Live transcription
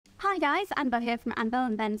Hi guys, Annabelle here from Annabelle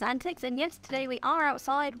and Ben's Antics, and yes, today we are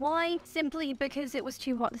outside. Why? Simply because it was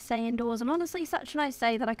too hot to stay indoors, and honestly such a nice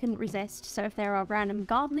day that I couldn't resist. So if there are random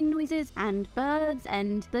gardening noises and birds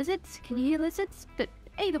and lizards, can you hear lizards? But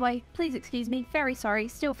either way, please excuse me, very sorry,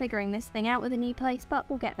 still figuring this thing out with a new place, but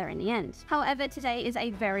we'll get there in the end. However, today is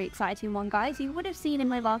a very exciting one, guys. You would have seen in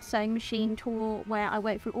my last sewing machine tour where I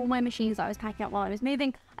went through all my machines that I was packing up while I was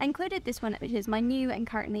moving. I included this one, which is my new and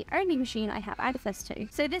currently only machine I have access to.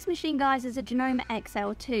 So this machine, guys, is a Janome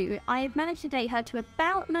XL-2. I've managed to date her to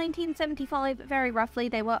about 1975, very roughly.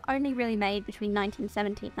 They were only really made between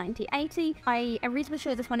 1970 and 1980. I am reasonably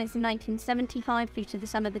sure this one is in 1975 due to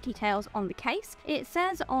some of the details on the case. It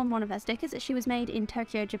says on one of her stickers that she was made in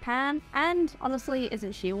Tokyo, Japan, and honestly,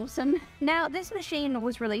 isn't she awesome? Now, this machine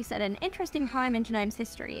was released at an interesting time in Janome's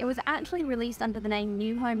history. It was actually released under the name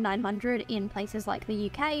New Home 900 in places like the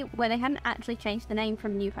UK, where they hadn't actually changed the name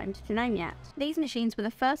from New Home to Janome yet. These machines were the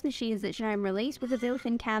first machines that Janome released with a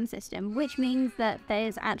built-in cam system, which means that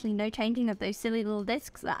there's actually no changing of those silly little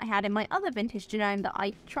discs that I had in my other vintage Janome that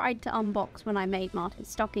I tried to unbox when I made Martin's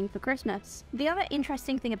stocking for Christmas. The other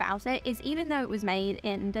interesting thing about it is, even though it was made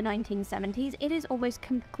in the 1970s, it is almost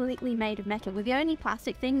completely made of metal, with the only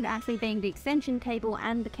plastic thing actually being the extension cable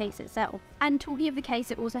and the case itself. And talking of the case,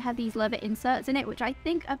 it also had these leather inserts in it, which I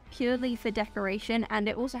think are purely for decoration, and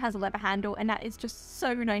it also has a leather handle, and that is just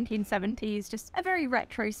so 1970s, just a very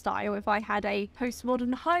retro style. If I had a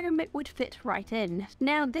postmodern home, it would fit right in.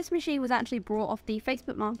 Now, this machine was actually brought off the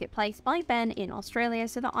Facebook Marketplace by Ben in Australia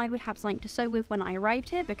so that I would have something to sew with when I arrived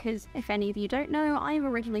here, because if any of you don't know, I am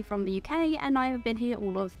originally from the UK and I have been here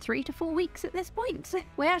all of 3 to 4 weeks at this point.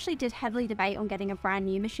 We actually did heavily debate on getting a brand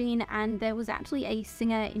new machine, and there was actually a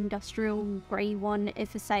Singer industrial grey one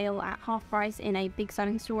for sale at half price in a big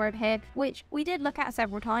sewing store over here, which we did look at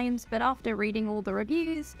several times, but after reading all the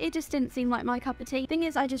reviews, it just didn't seem like my cup of tea. Thing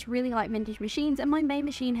is, I just really like vintage machines, and my main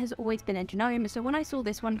machine has always been a Janome, so when I saw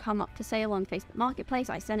this one come up for sale on Facebook Marketplace,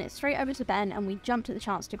 I sent it straight over to Ben and we jumped at the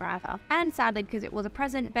chance to grab her. And sadly, because it was a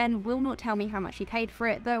present, Ben will not tell me how much he paid for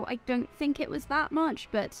it, though I don't think it was that much,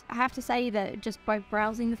 but I have to say that just by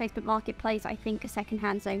browsing the Facebook Marketplace, I think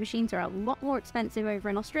second-hand sewing machines are a lot more expensive over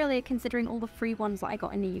in Australia, considering all the free ones that I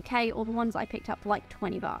got in the UK, or the ones I picked up for like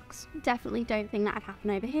 20 bucks. Definitely don't think that'd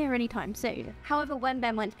happen over here anytime soon. However, when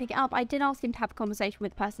Ben went to pick it up, I did ask him to have a conversation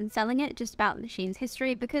with the person selling it just about the machine's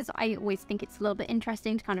history, because I always think it's a little bit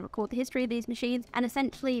interesting to kind of record the history of these machines. And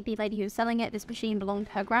essentially, the lady who was selling it, this machine belonged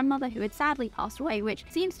to her grandmother, who had sadly passed away, which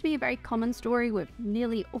seems to be a very common story with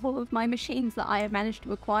nearly all of my machines that I have managed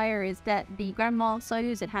to acquire, is that the grandma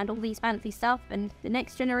sews and had all these fancy stuff, and the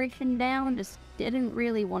next generation down just didn't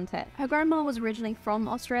really want it. Her grandma was originally from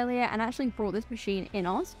Australia and actually brought this machine in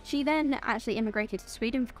Oz. She then actually immigrated to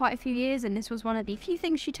Sweden for quite a few years, and this was one of the few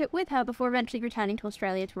things she took with her before eventually returning to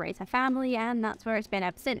Australia to raise her family, and that's where it's been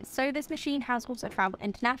ever since. So this machine has also travelled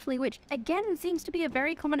internationally, which again seems to be a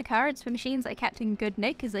very common occurrence for machines that are kept in good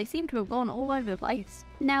nick, as they seem to have gone all over the place.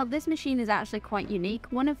 Now, this machine is actually quite unique.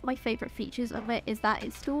 One of my favourite features of it is that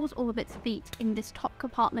it stores all of its feet in this top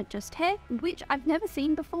compartment just here, which I've never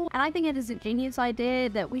seen before, and I think it is a genius idea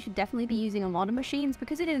that we should definitely be using on modern machines,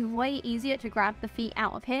 because it is way easier to grab the feet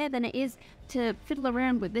out of here than it is to fiddle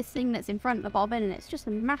around with this thing that's in front of the bobbin, and it's just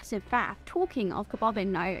a massive faff. Talking of the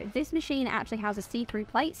bobbin though, this machine actually has a see-through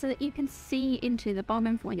plate so that you can see into the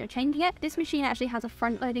bobbin for when you're changing it. This machine actually has a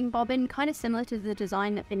front-loading bobbin, kind of similar to the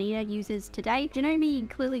design that Benita uses today. Janome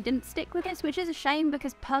clearly didn't stick with this, which is a shame,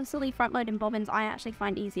 because personally front-loading bobbins I actually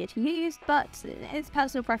find easier to use, but it's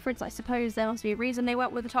personal preference. I suppose there must be a reason they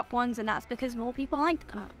went with the top ones, and that's because more people like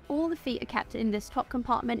them. All the feet are kept in this top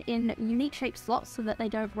compartment in unique shaped slots so that they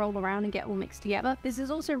don't roll around and get all mixed together. This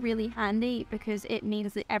is also really handy because it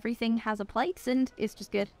means that everything has a place, and it's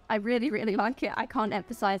just good. I really like it. I can't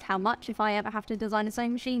emphasize how much, if I ever have to design a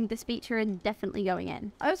sewing machine, this feature is definitely going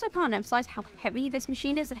in. I also can't emphasize how heavy this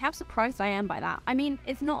machine is and how surprised I am by that. I mean,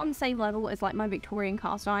 it's not on the same level as like my Victorian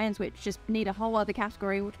cast irons, which just need a whole other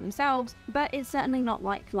category all to themselves, but it's certainly not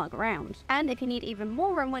light to lug around. And if you need even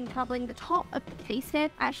more room when traveling, the top of the case here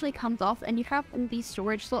actually comes off, and you have these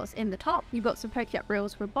storage slots in the top. You've got some pokey up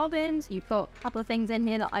reels for bobbins, you've got a couple of things in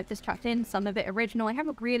here that I've just chucked in, some of it original. I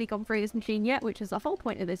haven't really gone through this machine yet, which is the whole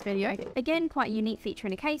point of this video. Again, quite a unique feature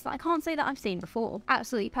in a case that I can't say that I've seen before.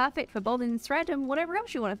 Absolutely perfect for bobbins, thread, and whatever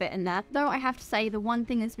else you want to fit in there. Though I have to say, the one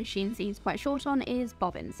thing this machine seems quite short on is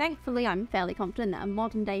bobbins. Thankfully, I'm fairly confident that a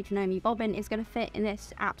modern day Janome bobbin is going to fit in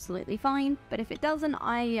this absolutely fine, but if it doesn't,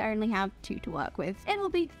 I only have 2 to work with. It'll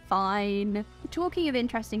be fine. Talking of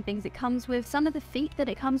interesting things it comes with, some of the feet that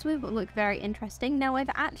it comes with look very interesting. Now, I've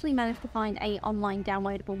actually managed to find a online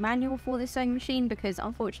downloadable manual for this sewing machine because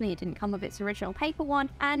unfortunately it didn't come with its original paper one,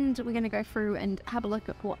 and we're going to go through and have a look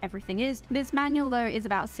at what everything is. This manual though is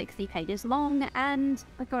about 60 pages long, and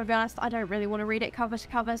I've got to be honest, I don't really want to read it cover to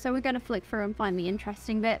cover, so we're going to flick through and find the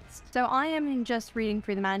interesting bits. So I am just reading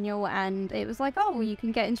through the manual, and it was like, oh, you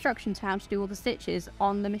can get instructions how to do all the stitches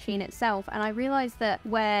on the machine itself, and I realized that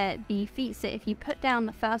where the feet sit, if you put down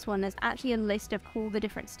the first one, there's actually a list of all the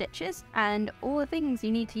different stitches and all the things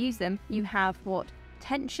you need to use them. You have what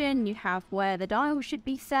tension, you have where the dial should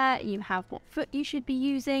be set, you have what foot you should be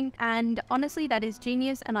using, and honestly that is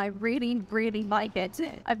genius and I really like it.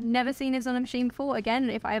 I've never seen this on a machine before. Again,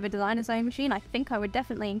 if I ever design a sewing machine, I think I would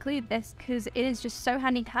definitely include this because it is just so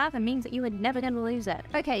handy to have and means that you are never going to lose it.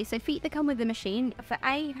 Okay, so feet that come with the machine. For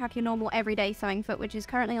A, you have your normal everyday sewing foot, which is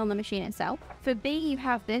currently on the machine itself. For B, you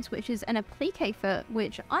have this, which is an applique foot,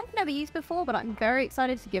 which I've never used before, but I'm very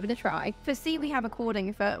excited to give it a try. For C, we have a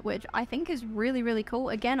cording foot, which I think is really cool.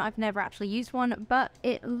 Again, I've never actually used one, but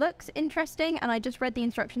it looks interesting and I just read the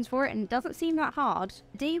instructions for it and it doesn't seem that hard.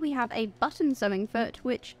 D, we have a button sewing foot,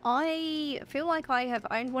 which I feel like I have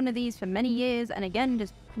owned one of these for many years and again,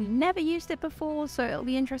 just never used it before, so it'll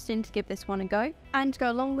be interesting to give this one a go. And to go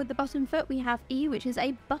along with the button foot, we have E, which is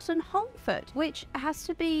a buttonhole foot, which has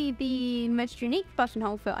to be the most unique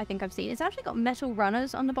buttonhole foot I think I've seen. It's actually got metal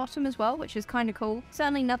runners on the bottom as well, which is kind of cool.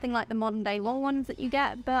 Certainly nothing like the modern day long ones that you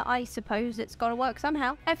get, but I suppose it's got to work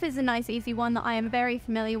somehow. F is a nice easy one that I am very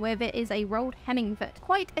familiar with. It is a rolled hemming foot.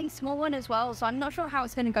 Quite a small one as well, so I'm not sure how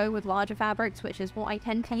it's going to go with larger fabrics, which is what I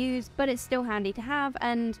tend to use, but it's still handy to have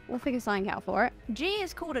and we'll figure something out for it. G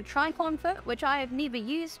is called a tricon foot, which I have neither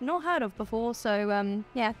used nor heard of before, so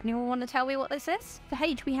yeah, anyone want to tell me what this is? For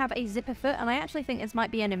H, we have a zipper foot, and I actually think this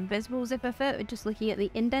might be an invisible zipper foot. Just looking at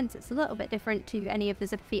the indents, it's a little bit different to any of the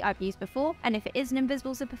zipper feet I've used before, and if it is an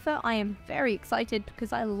invisible zipper foot, I am very excited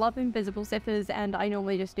because I love invisible zippers and I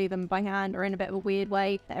normally just do them by hand or in a bit of a weird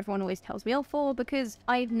way that everyone always tells me off for because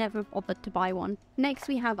I've never bothered to buy one. Next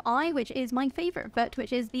we have I, which is my favorite foot,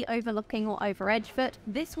 which is the overlooking or over edge foot.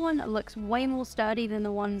 This one looks way more sturdy than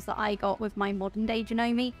the ones that I got with my modern day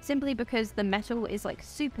Janome, simply because the metal is like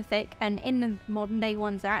super thick, and in the modern day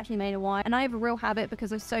ones they're actually made of wire, and I have a real habit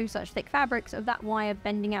because I sew such thick fabrics of that wire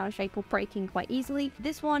bending out of shape or breaking quite easily.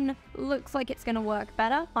 This one looks like it's going to work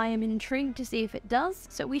better. I am intrigued to see if it does,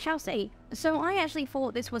 so we shall see. So I actually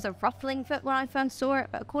thought this was a ruffling foot when I first saw it,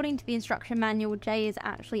 but according to the instruction manual, J is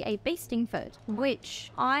actually a basting foot,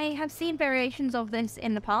 which I have seen variations of this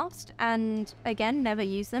in the past, and again, never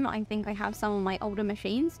used them. I think I have some on my older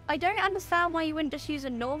machines. I don't understand why you wouldn't just use a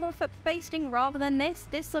normal foot basting rather than this.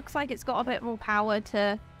 This looks like it's got a bit more power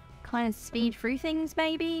to kind of speed through things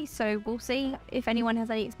maybe, so we'll see. If anyone has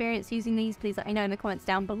any experience using these, please let me know in the comments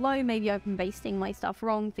down below. Maybe I've been basting my stuff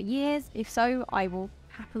wrong for years. If so, I will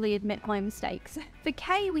happily admit my mistakes. For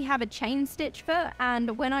K, we have a chain stitch foot,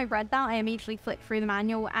 and when I read that, I immediately flicked through the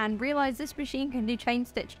manual and realized this machine can do chain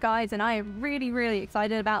stitch, guys, and I am really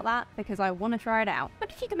excited about that because I want to try it out.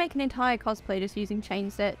 But if you can make an entire cosplay just using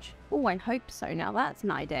chain stitch, oh, I hope so. Now that's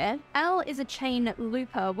an idea. L is a chain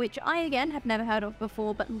looper, which I again have never heard of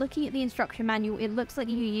before, but looking at the instruction manual, it looks like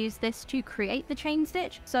you use this to create the chain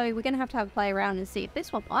stitch. So we're going to have a play around and see if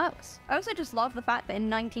this one works. I also just love the fact that in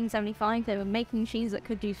 1975, they were making machines that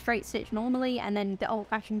could do straight stitch normally and then the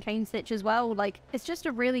old-fashioned chain stitch as well. Like, it's just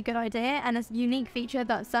a really good idea and a unique feature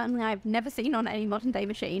that certainly I've never seen on any modern day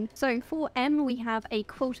machine. So for M, we have a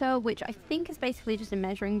quilter, which I think is basically just a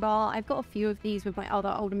measuring bar. I've got a few of these with my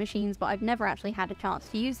other older machines, but I've never actually had a chance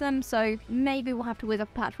to use them, so maybe we'll have to whiz up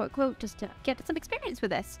a patchwork quilt just to get some experience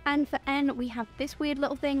with this. And for N, we have this weird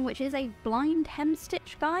little thing, which is a blind hem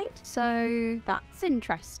stitch guide, so that's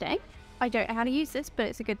interesting. I don't know how to use this, but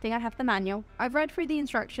it's a good thing I have the manual. I've read through the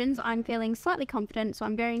instructions, I'm feeling slightly confident, so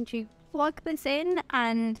I'm going to plug this in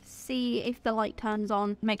and see if the light turns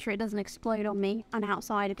on, make sure it doesn't explode on me, and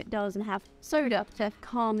outside if it does, and have soda to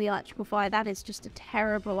calm the electrical fire. That is just a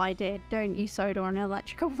terrible idea. Don't use soda on an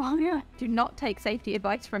electrical fire. Do not take safety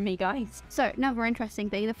advice from me, guys. So another interesting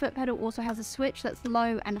thing, the foot pedal also has a switch that's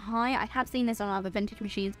low and high. I have seen this on other vintage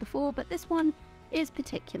machines before, but this one is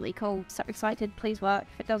particularly cool. So excited, please work.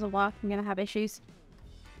 If it doesn't work, I'm gonna have issues.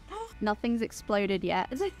 Nothing's exploded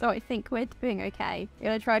yet, so I think we're doing okay.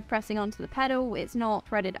 I tried pressing onto the pedal, it's not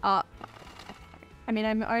threaded up. I mean,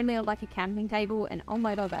 I'm only on like a camping table, and oh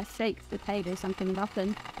my god, that shakes the table something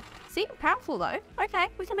nothing. Seems powerful though. Okay,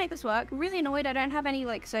 we can make this work. Really annoyed I don't have any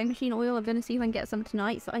like sewing machine oil. I'm gonna see if I can get some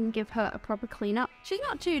tonight so I can give her a proper clean up. She's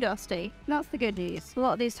not too dusty. That's the good news. A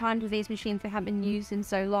lot of these times with these machines, they haven't been used in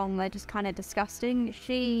so long, they're just kind of disgusting.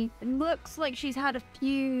 She looks like she's had a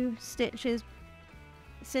few stitches.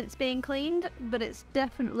 since being cleaned, but it's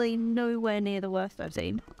definitely nowhere near the worst I've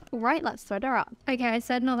seen. Alright, let's thread her up. Okay, I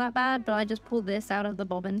said not that bad, but I just pulled this out of the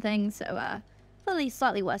bobbin thing, so probably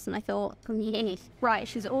slightly worse than I thought. Right,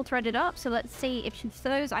 she's all threaded up, so let's see if she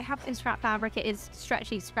sews. I have in scrap fabric, it is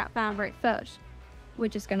stretchy scrap fabric first. We're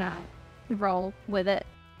just gonna roll with it.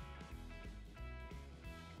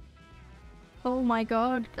 Oh my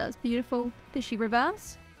god, that's beautiful. Does she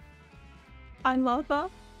reverse? I love her.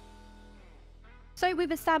 So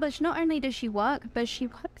we've established not only does she work, but she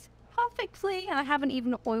works perfectly. I haven't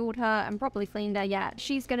even oiled her and properly cleaned her yet.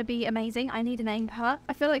 She's gonna be amazing. I need a name for her.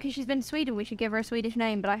 I feel like because she's been to Sweden, we should give her a Swedish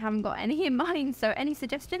name, but I haven't got any in mind. So any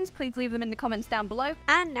suggestions, please leave them in the comments down below.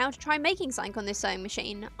 And now to try making something on this sewing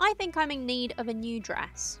machine. I think I'm in need of a new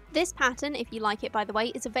dress. This pattern, if you like it by the way,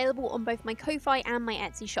 is available on both my Ko-Fi and my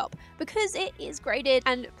Etsy shop because it is graded,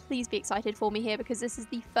 and please be excited for me here because this is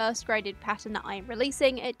the first graded pattern that I am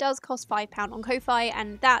releasing. It does cost £5 on Ko-Fi,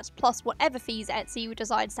 and that plus whatever fees Etsy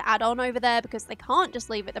decides to add on over there because they can't just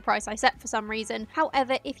leave it the price I set for some reason.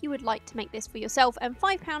 However, if you would like to make this for yourself and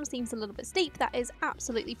 £5 seems a little bit steep, that is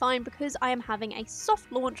absolutely fine because I am having a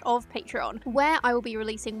soft launch of Patreon where I will be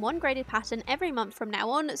releasing one graded pattern every month from now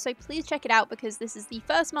on, so please check it out because this is the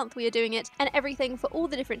first month we are doing it, and everything for all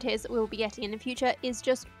the different tiers that we will be getting in the future is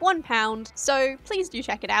just £1, so please do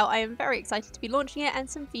check it out. I am very excited to be launching it and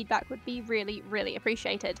some feedback would be really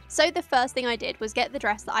appreciated. So the first thing I did was get the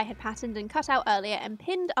dress that I had patterned and cut out earlier and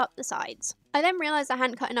pinned up the sides. I then realised I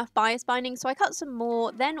hadn't cut enough bias binding, so I cut some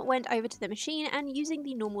more, then went over to the machine and using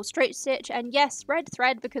the normal straight stitch, and yes, red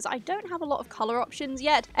thread because I don't have a lot of colour options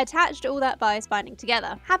yet, attached all that bias binding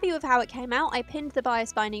together. Happy with how it came out, I pinned the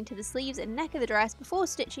bias binding to the sleeves and neck of the dress before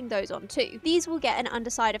stitching those on too. These will get an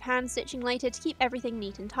underside of hand stitching later to keep everything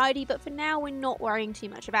neat and tidy, but for now we're not worrying too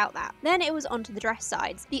much about that. Then it was onto the dress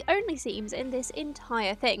sides, the only seams in this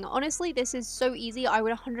entire thing. Honestly, this is so easy. I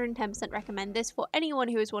would 110% recommend this for anyone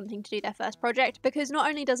who is wanting to do their first project because not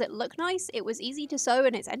only does it look nice, it was easy to sew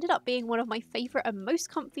and it's ended up being one of my favourite and most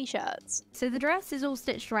comfy shirts. So the dress is all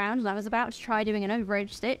stitched around and I was about to try doing an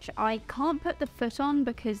overage stitch. I can't put the foot on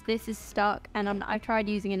because this is stuck and I've tried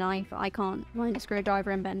using a knife. I can't find a screwdriver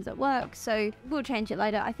and bends at work, so we'll change it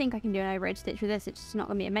later. I think I can do an overage stitch with this, it's just not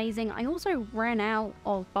going to be amazing. I also ran out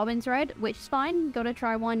of bobbin thread, which is fine, gotta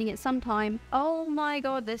try winding it sometime. Oh my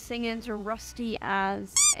god, this thing is rusty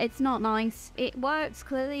as... It's not nice. It works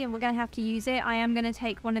clearly and we're going to have to use it. I am going to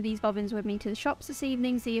take one of these bobbins with me to the shops this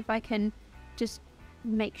evening, see if I can just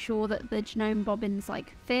make sure that the Janome bobbins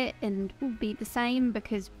like fit and will be the same,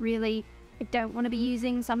 because really I don't want to be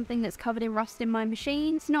using something that's covered in rust in my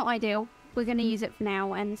machine. It's not ideal. We're going to use it for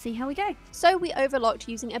now and see how we go. So we overlocked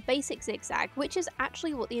using a basic zigzag, which is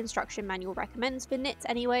actually what the instruction manual recommends for knits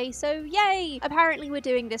anyway, so yay! Apparently we're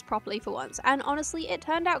doing this properly for once, and honestly it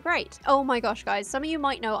turned out great. Oh my gosh guys, some of you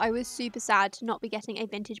might know I was super sad to not be getting a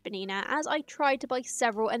vintage Benina, as I tried to buy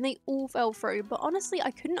several and they all fell through, but honestly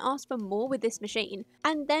I couldn't ask for more with this machine.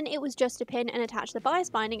 And then it was just to pin and attach the bias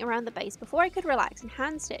binding around the base before I could relax and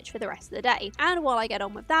hand stitch for the rest of the day. And while I get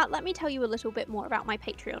on with that, let me tell you a little bit more about my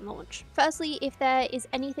Patreon launch. Firstly, if there is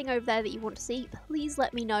anything over there that you want to see, please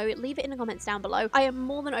let me know. Leave it in the comments down below. I am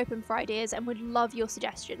more than open for ideas and would love your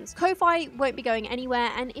suggestions. Ko-Fi won't be going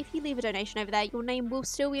anywhere, and if you leave a donation over there, your name will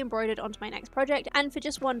still be embroidered onto my next project, and for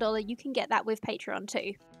just $1 you can get that with Patreon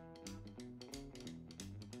too.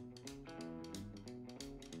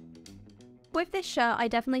 With this shirt, I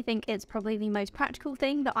definitely think it's probably the most practical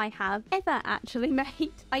thing that I have ever actually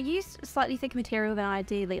made. I used slightly thicker material than I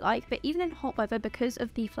ideally like, but even in hot weather, because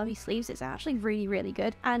of the flowy sleeves, it's actually really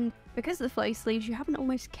good. And because of the flowy sleeves, you have an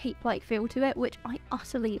almost cape-like feel to it, which I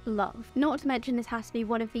utterly love. Not to mention, this has to be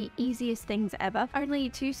one of the easiest things ever. Only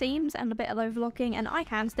 2 seams and a bit of overlocking, and I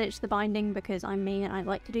can stitch the binding because I'm me and I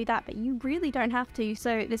like to do that, but you really don't have to.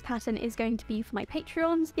 So this pattern is going to be for my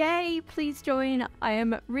Patreons. Yay, please join. I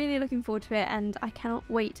am really looking forward to it, and I cannot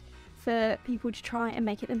wait for people to try and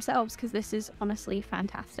make it themselves because this is honestly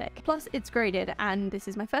fantastic. Plus it's graded and this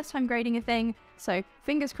is my first time grading a thing, so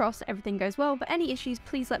fingers crossed everything goes well. But any issues,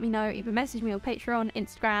 please let me know. Either message me on Patreon,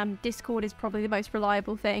 Instagram, Discord is probably the most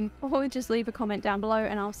reliable thing, or just leave a comment down below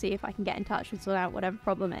and I'll see if I can get in touch and sort out whatever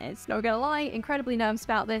problem it is. Not gonna lie, incredibly nervous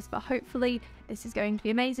about this, but hopefully this is going to be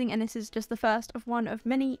amazing, and this is just the first of one of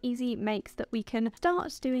many easy makes that we can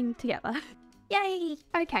start doing together. Yay!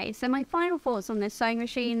 Okay, so my final thoughts on this sewing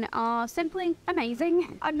machine are simply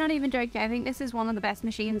amazing. I'm not even joking, I think this is one of the best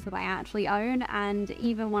machines that I actually own, and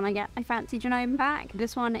even when I get my fancy Janome back,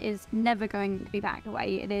 this one is never going to be packed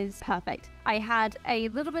away. It is perfect. I had a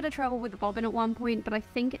little bit of trouble with the bobbin at one point, but I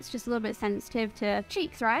think it's just a little bit sensitive to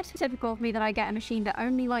cheek thread. Typical of me that I get a machine that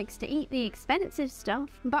only likes to eat the expensive stuff,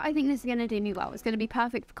 but I think this is going to do me well. It's going to be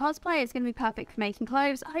perfect for cosplay, it's going to be perfect for making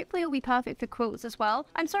clothes, hopefully it'll be perfect for quilts as well.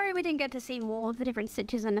 I'm sorry we didn't get to see more of the different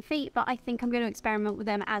stitches on the feet, but I think I'm going to experiment with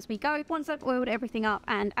them as we go once I've oiled everything up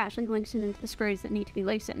and actually loosened into the screws that need to be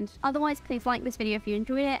loosened. Otherwise, please like this video if you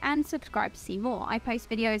enjoyed it and subscribe to see more. I post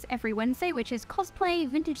videos every Wednesday, which is cosplay,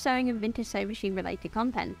 vintage sewing and vintage sewing machine related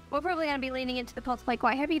content. We're probably going to be leaning into the cosplay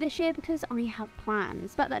quite heavy this year because I have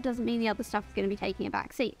plans, but that doesn't mean the other stuff is going to be taking a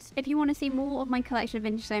back seat. If you want to see more of my collection of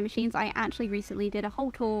vintage sewing machines, I actually recently did a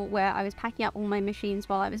whole tour where I was packing up all my machines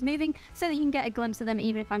while I was moving so that you can get a glimpse of them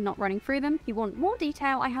even if I'm not running through them. If you want more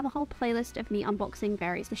detail, I have a whole playlist of me unboxing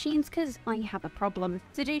various machines because I have a problem.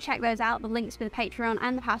 So do check those out. The links for the Patreon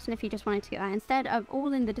and the pattern if you just wanted to get that instead are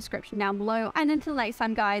all in the description down below. And until next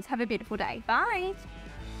time guys, have a beautiful day. Bye!